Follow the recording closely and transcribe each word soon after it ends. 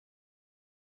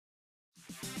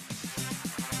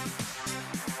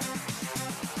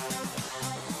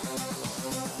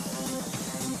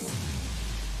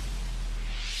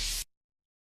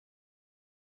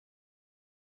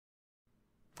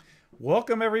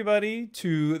Welcome everybody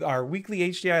to our weekly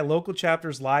HDI Local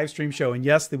Chapters live stream show. And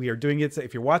yes, we are doing it.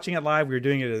 If you're watching it live, we're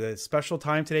doing it at a special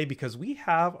time today because we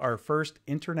have our first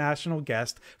international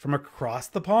guest from across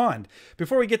the pond.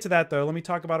 Before we get to that though, let me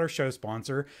talk about our show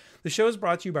sponsor. The show is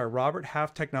brought to you by Robert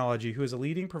Half Technology, who is a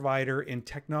leading provider in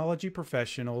technology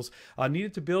professionals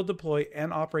needed to build, deploy,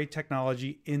 and operate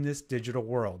technology in this digital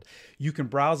world. You can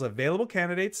browse available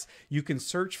candidates, you can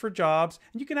search for jobs,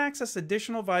 and you can access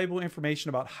additional valuable information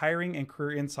about hiring and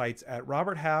career insights at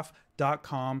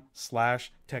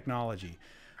roberthalf.com/technology.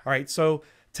 All right, so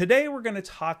today we're going to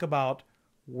talk about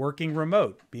working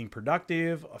remote, being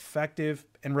productive, effective,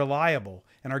 and reliable.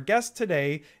 And our guest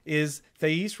today is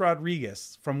Thais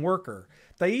Rodrigues from Worker.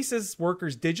 Thais is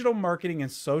Worker's digital marketing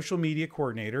and social media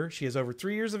coordinator. She has over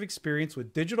 3 years of experience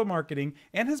with digital marketing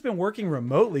and has been working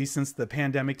remotely since the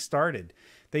pandemic started.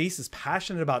 Thais is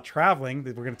passionate about traveling.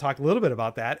 We're going to talk a little bit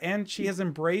about that. And she has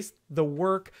embraced the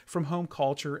work from home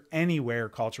culture, anywhere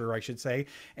culture, I should say.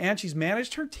 And she's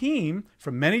managed her team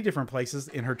from many different places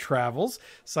in her travels,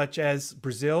 such as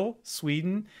Brazil,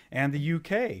 Sweden, and the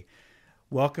UK.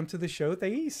 Welcome to the show,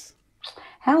 Thais.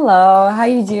 Hello, how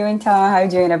you doing, Tom? How you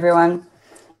doing, everyone?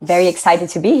 Very excited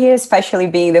to be here, especially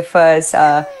being the first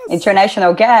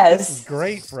international guest. This is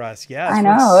great for us. Yes, I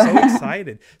know. We're so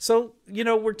excited. So, you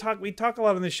know, we talk a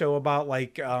lot on the show about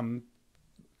like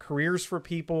careers for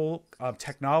people,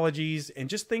 technologies, and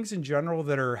just things in general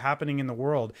that are happening in the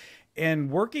world.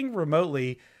 And working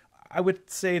remotely, I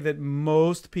would say that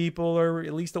most people, or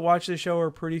at least to watch the show, are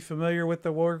pretty familiar with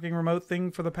the working remote thing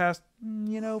for the past,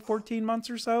 14 months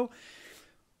or so.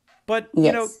 But,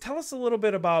 tell us a little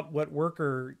bit about what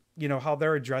Worker, how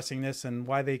they're addressing this and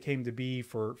why they came to be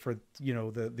for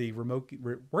the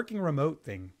working remote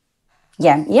thing.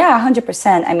 Yeah,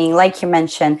 100%. I mean, like you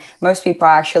mentioned, most people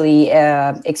actually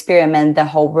experiment the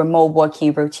whole remote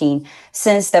working routine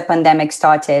since the pandemic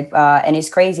started. And it's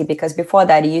crazy because before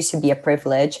that, it used to be a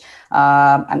privilege.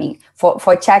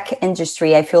 For tech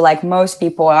industry, I feel like most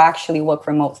people actually work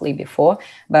remotely before,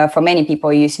 but for many people,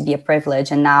 it used to be a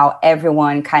privilege. And now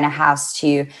everyone kind of has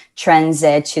to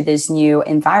transit to this new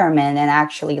environment and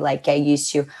actually like get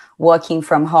used to working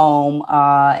from home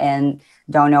and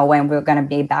don't know when we're going to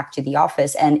be back to the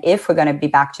office. And if we're going to be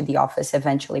back to the office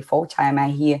eventually full time, I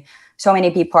hear so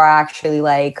many people are actually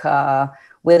like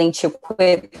willing to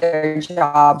quit their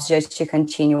jobs just to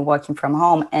continue working from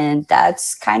home. And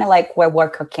that's kind of like where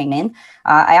Worker came in.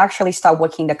 I actually started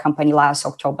working the company last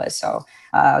October. So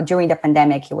during the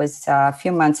pandemic, it was a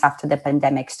few months after the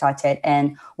pandemic started.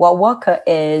 And what Worker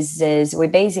is we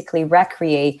basically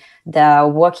recreate the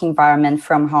work environment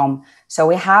from home. So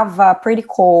we have a pretty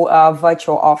cool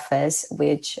virtual office,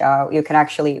 which you can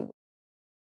actually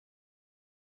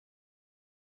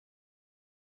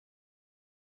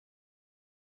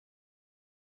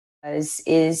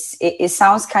it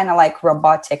sounds kind of like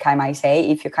robotic, I might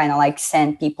say, if you kind of like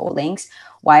send people links.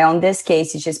 While on this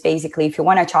case, it's just basically if you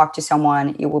want to talk to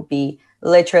someone, it will be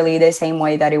literally the same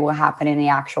way that it will happen in the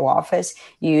actual office.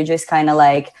 You just kind of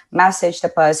like message the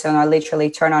person or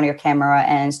literally turn on your camera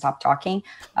and stop talking,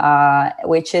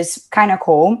 which is kind of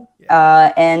cool.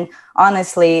 And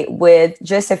honestly, with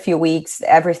just a few weeks,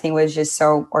 everything was just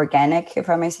so organic, if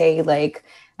I may say. Like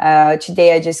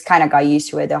today, I just kind of got used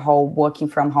to it, the whole working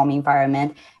from home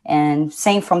environment. And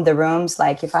same from the rooms,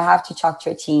 like if I have to talk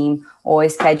to a team or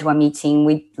schedule a meeting,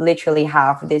 we literally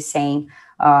have the same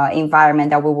environment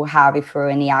that we will have if we're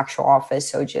in the actual office.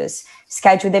 So just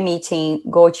schedule the meeting,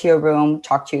 go to your room,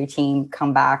 talk to your team,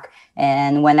 come back.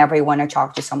 And whenever you want to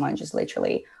talk to someone, just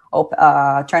literally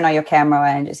turn on your camera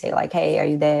and just say like, hey, are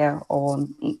you there? Or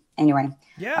anyway,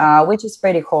 which is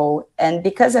pretty cool. And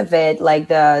because of it, like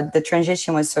the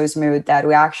transition was so smooth that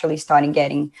we actually started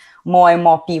getting more and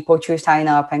more people to sign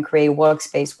up and create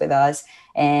workspace with us.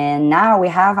 And now we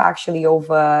have actually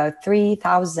over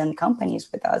 3,000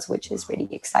 companies with us, which is really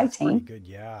exciting. That's pretty good,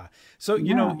 yeah. So,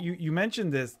 you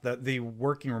mentioned this, the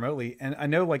working remotely. And I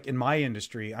know like in my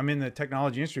industry, I'm in the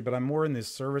technology industry, but I'm more in this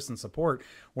service and support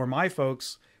where my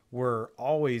folks were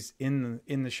always in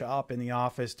the shop, in the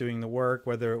office doing the work,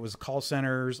 whether it was call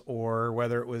centers or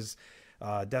whether it was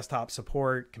desktop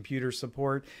support, computer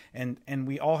support. And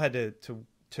we all had to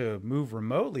move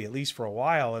remotely, at least for a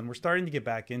while. And we're starting to get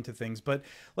back into things, but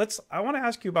I want to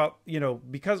ask you about,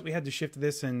 because we had to shift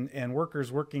this and workers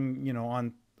working,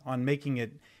 on making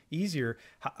it easier.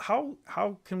 How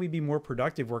can we be more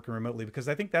productive working remotely? Because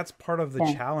I think that's part of the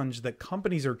challenge that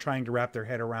companies are trying to wrap their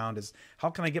head around is how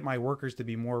can I get my workers to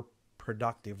be more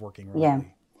productive working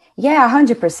remotely? Yeah,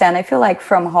 100%. I feel like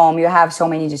from home, you have so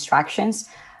many distractions.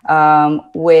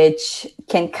 which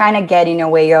can kind of get in a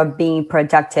way of being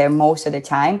productive most of the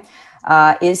time.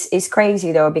 is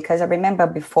crazy though, because I remember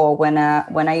before when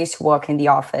I used to work in the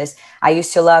office, I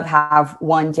used to love have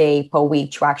one day per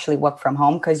week to actually work from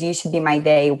home, because it used to be my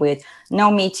day with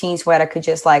no meetings where I could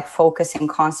just like focus and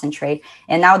concentrate.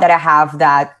 And now that I have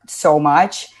that so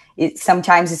much,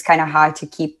 sometimes it's kind of hard to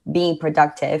keep being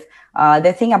productive.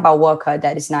 The thing about Worker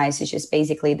that is nice is just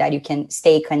basically that you can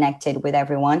stay connected with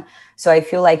everyone. So I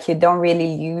feel like you don't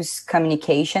really use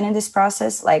communication in this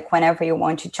process. Like whenever you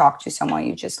want to talk to someone,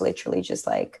 you just literally just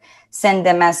like send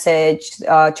the message,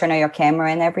 turn on your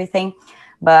camera and everything.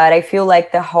 But I feel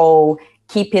like the whole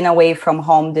keeping away from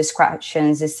home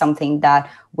distractions is something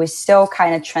that we're still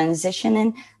kind of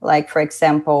transitioning. Like, for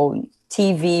example,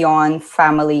 TV on,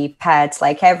 family, pets,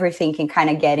 like everything can kind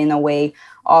of get in the way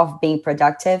of being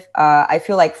productive. I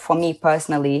feel like for me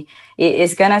personally,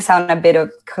 it's going to sound a bit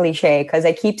of cliche because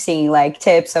I keep seeing like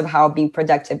tips of how being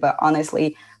productive. But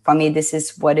honestly, for me, this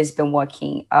is what has been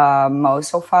working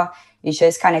most so far. It's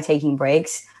just kind of taking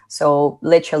breaks. So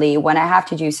literally when I have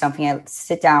to do something, I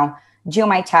sit down, do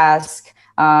my task.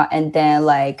 And then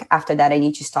like after that, I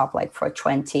need to stop like for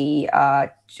 10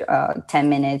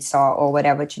 minutes or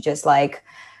whatever to just like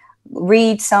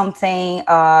read something,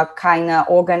 kind of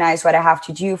organize what I have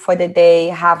to do for the day,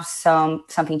 have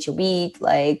something to eat.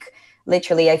 Like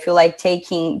literally, I feel like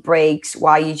taking breaks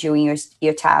while you're doing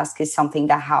your task is something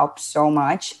that helps so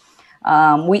much.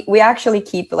 We actually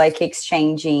keep like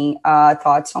exchanging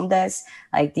thoughts on this.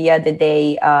 Like the other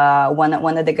day,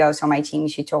 one of the girls on my team,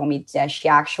 she told me that she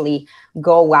actually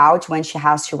go out when she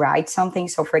has to write something.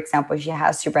 So for example, she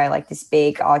has to write like this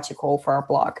big article for a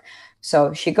blog.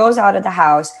 So she goes out of the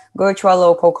house, go to a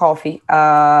local coffee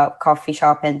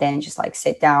shop, and then just like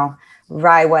sit down,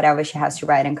 write whatever she has to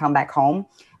write, and come back home.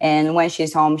 And when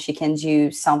she's home, she can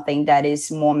do something that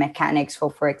is more mechanics. So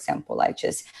for example, like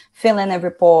just fill in a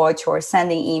report or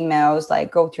sending emails,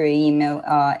 like go through your email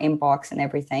inbox and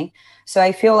everything. So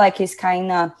I feel like it's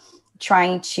kind of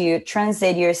trying to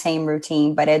transit your same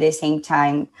routine, but at the same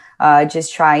time,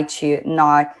 just try to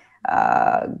not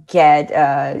get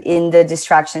in the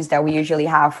distractions that we usually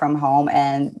have from home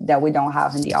and that we don't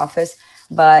have in the office.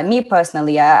 But me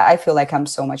personally, I feel like I'm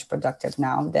so much productive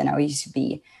now than I used to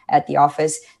be at the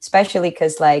office, especially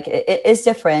because like it's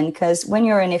different, because when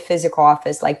you're in a physical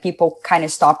office, like people kind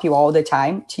of stop you all the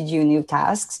time to do new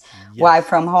tasks. Yes. While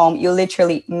from home, you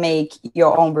literally make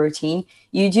your own routine.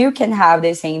 You can have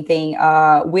the same thing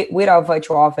with our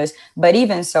virtual office, but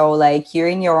even so, like you're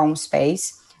in your own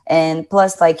space. And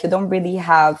plus, like, you don't really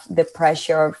have the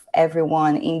pressure of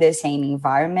everyone in the same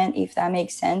environment, if that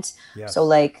makes sense. Yes. So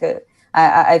like,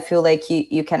 I feel like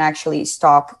you can actually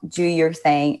stop, do your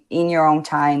thing in your own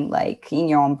time, like in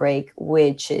your own break,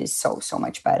 which is so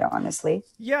much better, honestly.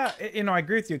 Yeah, I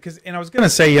agree with you, because, and I was going to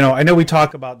say, I know we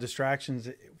talk about distractions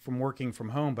from working from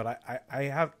home, but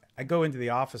I go into the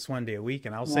office one day a week,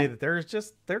 and I'll say that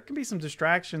there can be some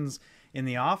distractions in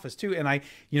the office too. And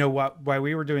while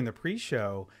we were doing the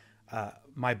pre-show,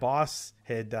 my boss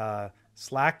had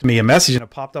slacked me a message, and it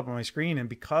popped up on my screen, and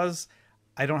because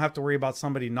I don't have to worry about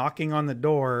somebody knocking on the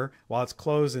door while it's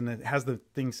closed and it has the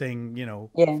thing saying,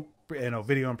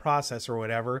 video in process or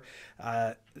whatever,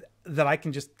 that I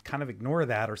can just kind of ignore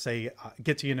that or say,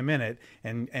 get to you in a minute,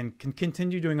 and can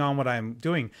continue doing on what I'm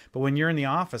doing. But when you're in the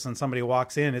office and somebody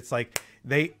walks in, it's like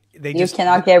they you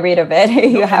cannot get rid of it.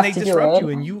 You have to do it. They disrupt you,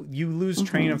 and you lose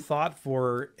train of thought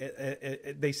for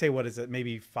they say, what is it,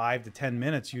 maybe 5 to 10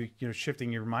 minutes, you're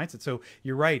shifting your mindset. So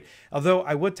you're right. Although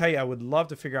I would tell you, I would love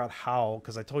to figure out how,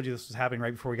 because I told you this was happening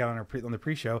right before we got on the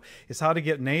pre-show, is how to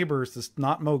get neighbors to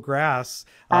not mow grass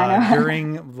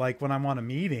during, like, when I'm on a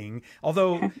meeting.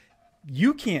 Although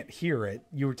you can't hear it.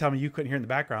 You were telling me you couldn't hear it in the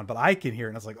background, but I can hear it.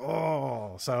 And I was like,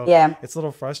 oh, so yeah, it's a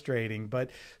little frustrating.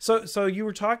 But so you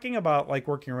were talking about like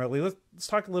working remotely. Let's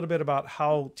talk a little bit about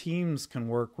how teams can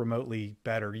work remotely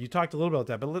better. You talked a little about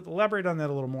that, but elaborate on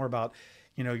that a little more about,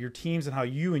 your teams and how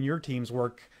you and your teams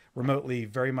work remotely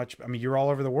very much. I mean, you're all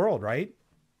over the world, right?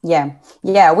 Yeah,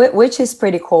 which is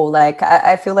pretty cool. Like,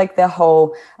 I feel like the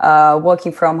whole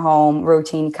working from home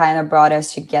routine kind of brought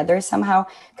us together somehow,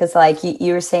 because like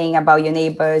you were saying about your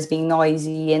neighbors being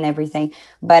noisy and everything.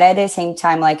 But at the same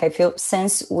time, like, I feel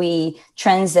since we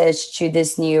transitioned to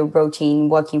this new routine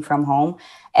working from home,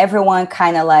 everyone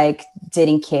kind of like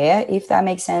didn't care, if that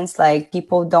makes sense. Like,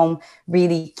 people don't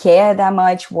really care that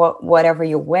much whatever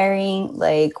you're wearing,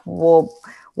 like what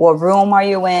room are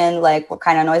you in, like what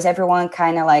kind of noise. Everyone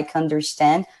kind of like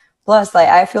understand. Plus, like,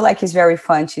 I feel like it's very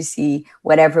fun to see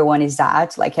what everyone is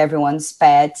at, like everyone's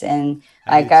pets, and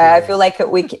like I feel like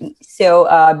we can still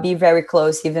be very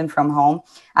close even from home.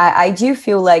 I do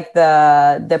feel like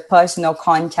the personal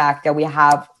contact that we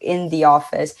have in the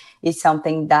office is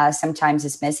something that sometimes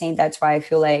is missing. That's why I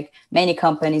feel like many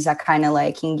companies are kind of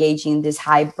like engaging in this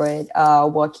hybrid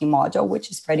working model, which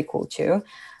is pretty cool too.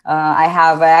 I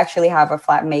actually have a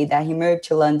flatmate that he moved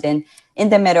to London in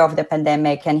the middle of the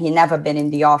pandemic, and he never been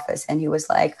in the office, and he was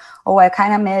like, oh, I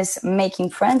kind of miss making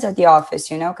friends at the office,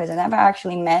 you know, because I never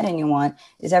actually met anyone.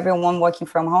 Is everyone working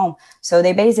from home? So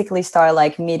they basically started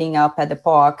like meeting up at the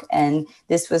park, and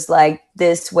this was like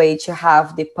this way to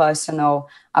have the personal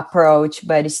approach,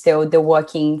 but still the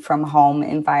working from home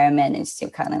environment is still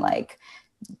kind of like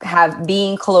have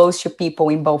being close to people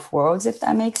in both worlds, if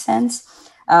that makes sense.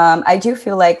 I do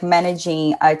feel like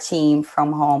managing a team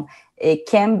from home, it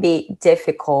can be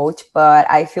difficult, but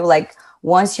I feel like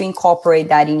once you incorporate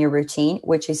that in your routine,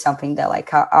 which is something that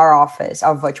like our office,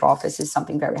 our virtual office is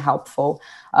something very helpful.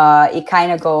 It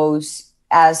kind of goes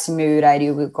as smooth as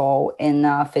it would go in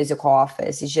a physical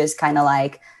office. It's just kind of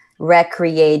like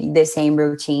recreate the same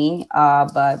routine,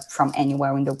 but from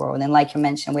anywhere in the world. And like you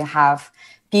mentioned, we have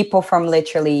people from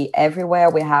literally everywhere.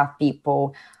 We have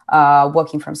people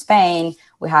working from Spain.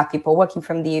 We have people working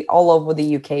from all over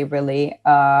the UK, really.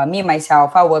 Me,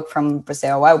 myself, I work from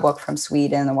Brazil. I work from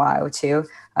Sweden a while too,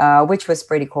 which was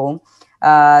pretty cool.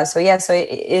 So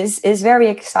it's very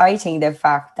exciting, the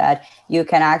fact that you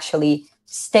can actually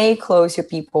stay close to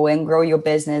people and grow your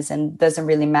business, and doesn't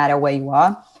really matter where you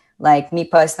are. Like me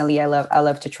personally, I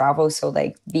love to travel. So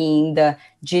like being the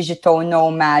digital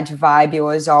nomad vibe, it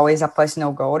was always a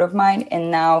personal goal of mine.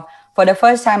 And now for the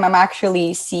first time, I'm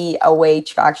actually see a way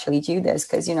to actually do this,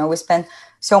 because, you know, we spend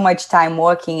so much time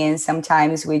working, and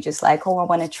sometimes we just like, oh, I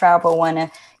want to travel, want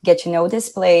to get to know this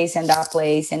place and that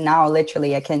place. And now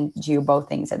literally I can do both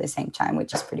things at the same time,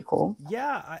 which is pretty cool.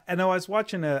 Yeah. I know I was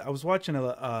watching I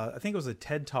think it was a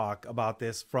TED talk about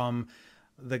this from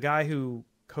the guy who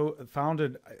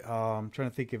co-founded, I'm trying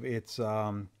to think of it's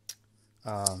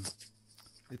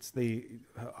the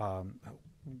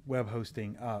web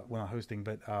hosting, well, not hosting,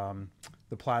 but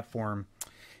the platform.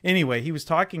 Anyway, he was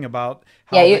talking about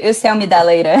how, yeah, you tell me that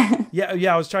later.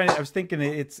 yeah, I was thinking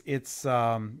it's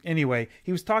anyway,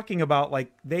 he was talking about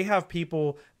like they have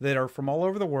people that are from all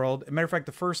over the world. As a matter of fact,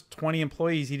 the first 20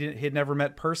 employees he'd never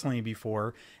met personally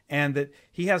before, and that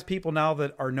he has people now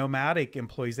that are nomadic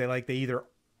employees. They either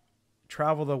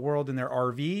travel the world in their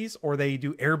RVs, or they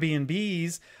do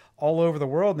Airbnbs all over the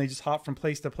world, and they just hop from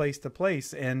place to place to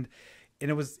place. And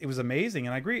it was amazing.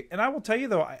 And I agree. And I will tell you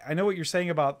though, I know what you're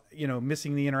saying about, you know,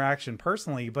 missing the interaction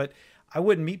personally, but I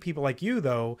wouldn't meet people like you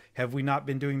though, have we not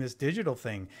been doing this digital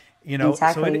thing, you know?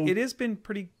 Exactly. So it has been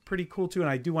pretty cool too. And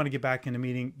I do want to get back into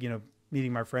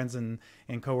meeting my friends and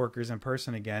coworkers in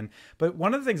person again. But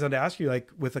one of the things I'd ask you, like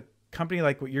with a company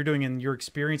like what you're doing and your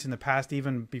experience in the past,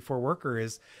 even before Worker,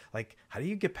 is like, how do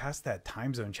you get past that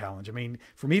time zone challenge? I mean,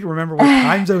 for me to remember what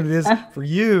time zone it is for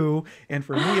you, and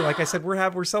for me, like I said,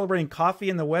 we're celebrating coffee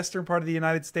in the western part of the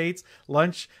United States,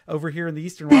 lunch over here in the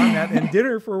eastern one, and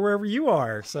dinner for wherever you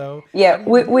are. So yeah,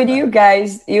 with you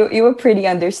guys, you were pretty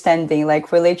understanding.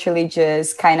 Like we literally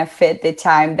just kind of fit the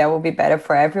time that will be better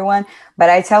for everyone. But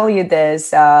I tell you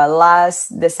this,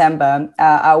 last December,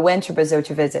 I went to Brazil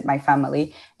to visit my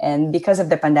family. And because of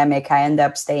the pandemic, I ended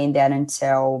up staying there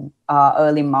until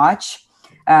early March.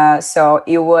 So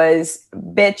it was a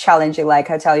bit challenging. Like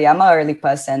I tell you, I'm an early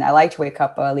person. I like to wake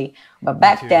up early. But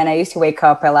back then, I used to wake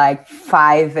up at like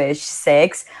 5-ish,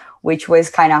 6, which was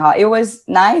kind of hard. It was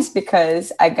nice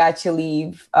because I got to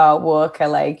leave work at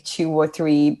like 2 or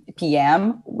 3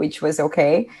 p.m., which was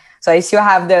okay. So I still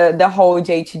have the whole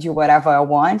day to do whatever I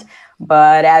want.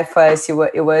 But at first,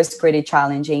 it was pretty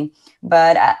challenging.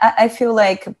 But I feel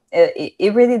like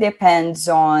it really depends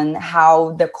on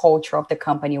how the culture of the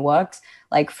company works.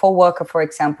 Like for Worker, for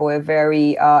example, we're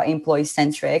very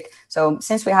employee-centric. So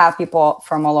since we have people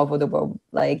from all over the world,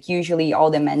 like usually all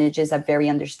the managers are very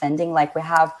understanding. Like we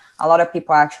have a lot of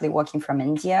people actually working from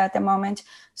India at the moment.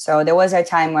 So there was a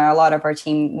time where a lot of our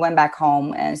team went back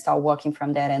home and started working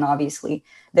from there. And obviously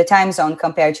the time zone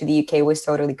compared to the UK was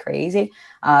totally crazy.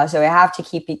 So we have to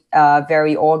keep it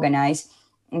very organized.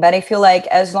 But I feel like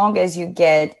as long as you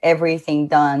get everything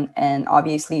done, and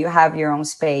obviously you have your own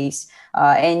space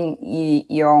and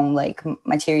your own like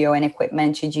material and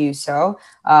equipment to do so,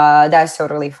 that's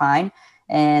totally fine.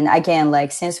 And again,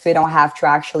 like since we don't have to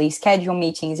actually schedule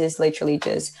meetings, it's literally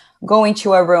just go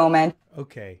into a room and.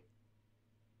 Okay.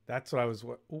 That's what I was.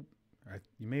 Oh,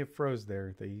 you may have froze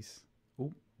there, Thais.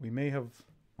 Oh, we may have.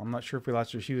 I'm not sure if we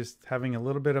lost her. She was having a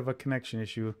little bit of a connection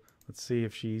issue. Let's see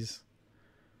if she's...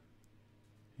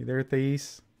 You there,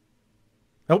 Thais?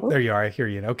 Oh, there you are. I hear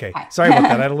you. Okay. Sorry about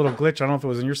that. I had a little glitch. I don't know if it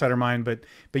was on your side or mine, but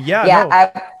yeah.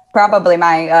 Yeah, no. Probably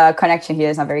my connection here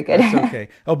is not very good. That's okay.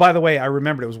 Oh, by the way, I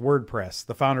remembered it was WordPress,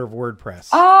 the founder of WordPress.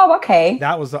 Oh, okay.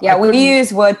 That was we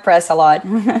use WordPress a lot.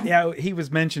 Yeah, he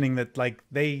was mentioning that like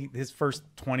his first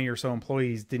 20 or so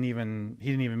employees he didn't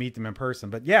even meet them in person.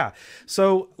 But yeah.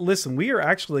 So listen, we've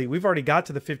already got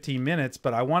to the 15 minutes,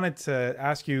 but I wanted to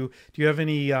ask you, do you have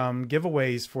any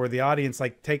giveaways for the audience,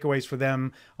 like takeaways for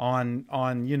them on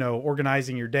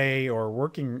organizing your day or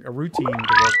working a routine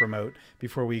to work remote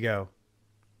before we go?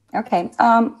 Okay.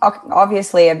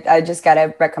 Obviously, I just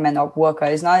gotta recommend Work.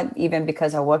 It's not even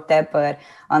because I work there, but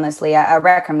honestly, I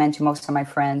recommend to most of my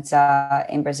friends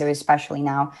in Brazil, especially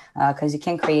now, because you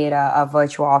can create a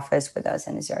virtual office with us,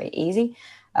 and it's very easy.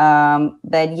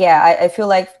 But yeah, I feel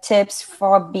like tips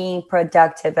for being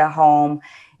productive at home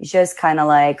is just kind of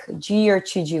like do your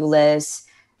to-do list,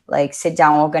 like sit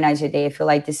down, organize your day. I feel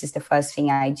like this is the first thing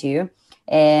I do.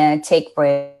 And take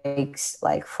breaks,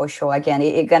 like for sure. Again,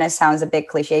 it gonna sound a bit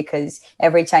cliche because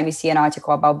every time you see an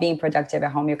article about being productive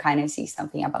at home, you kind of see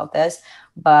something about this.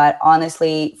 But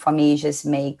honestly, for me, it just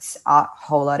makes a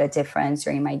whole lot of difference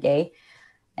during my day.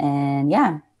 And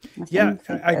yeah.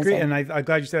 I agree. And I'm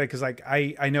glad you said that because like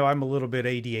I know I'm a little bit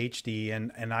ADHD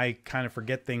and I kind of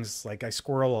forget things, like I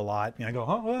squirrel a lot and I go,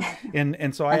 huh?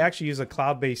 And so I actually use a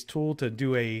cloud-based tool to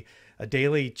do a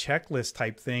daily checklist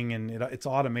type thing, and it's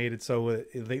automated. So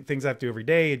things I have to do every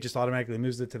day, it just automatically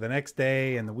moves it to the next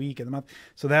day and the week and the month.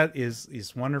 So that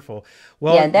is wonderful.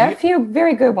 Well, yeah, there are a few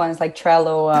very good ones like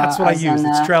Trello. That's what I use.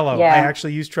 It's Trello. Yeah. I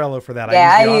actually use Trello for that.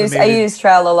 Yeah, I use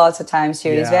Trello lots of times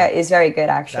too. Yeah. It's very good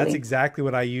actually. That's exactly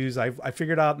what I use. I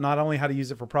figured out not only how to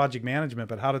use it for project management,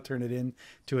 but how to turn it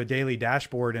into a daily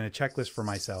dashboard and a checklist for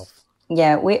myself.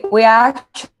 Yeah, we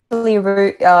actually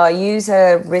use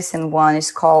a recent one. It's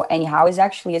called Anyhow. It's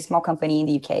actually a small company in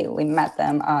the UK. We met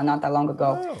them not that long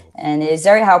ago, and it's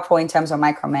very helpful in terms of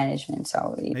micromanagement.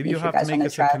 So maybe you'll have to make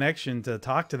us a connection to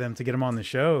talk to them to get them on the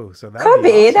show. So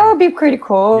that would be pretty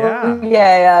cool.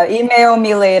 Yeah. Email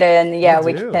me later, and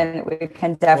we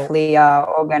can definitely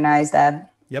organize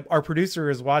that. Yep, our producer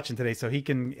is watching today, so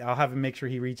I'll have him make sure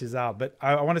he reaches out. But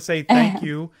I want to say thank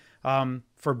you.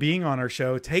 For being on our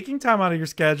show, taking time out of your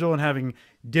schedule and having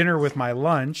dinner with my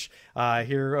lunch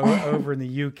here over in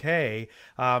the UK.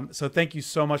 So thank you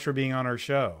so much for being on our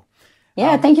show.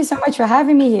 Yeah, thank you so much for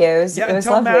having me here. It was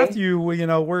tell lovely. Matthew, we're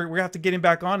going to have to get him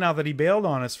back on now that he bailed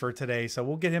on us for today. So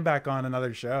we'll get him back on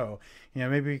another show.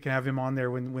 Maybe we can have him on there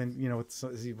when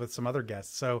with some other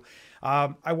guests. So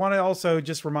I want to also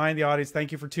just remind the audience,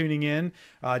 thank you for tuning in.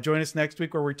 Join us next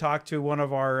week where we talk to one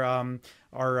of our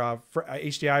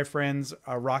HDI friends,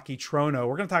 Rocky Trono.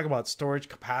 We're going to talk about storage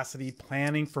capacity,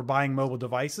 planning for buying mobile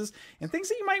devices, and things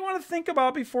that you might want to think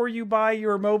about before you buy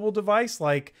your mobile device,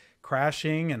 like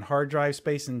crashing and hard drive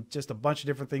space and just a bunch of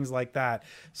different things like that.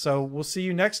 So we'll see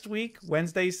you next week,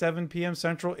 Wednesday, 7 p.m.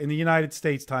 Central in the United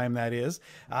States time, that is.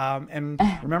 And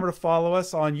remember to follow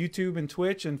us on YouTube and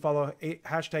Twitch and follow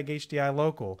 #HDI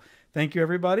Local. Thank you,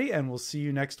 everybody, and we'll see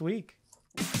you next week.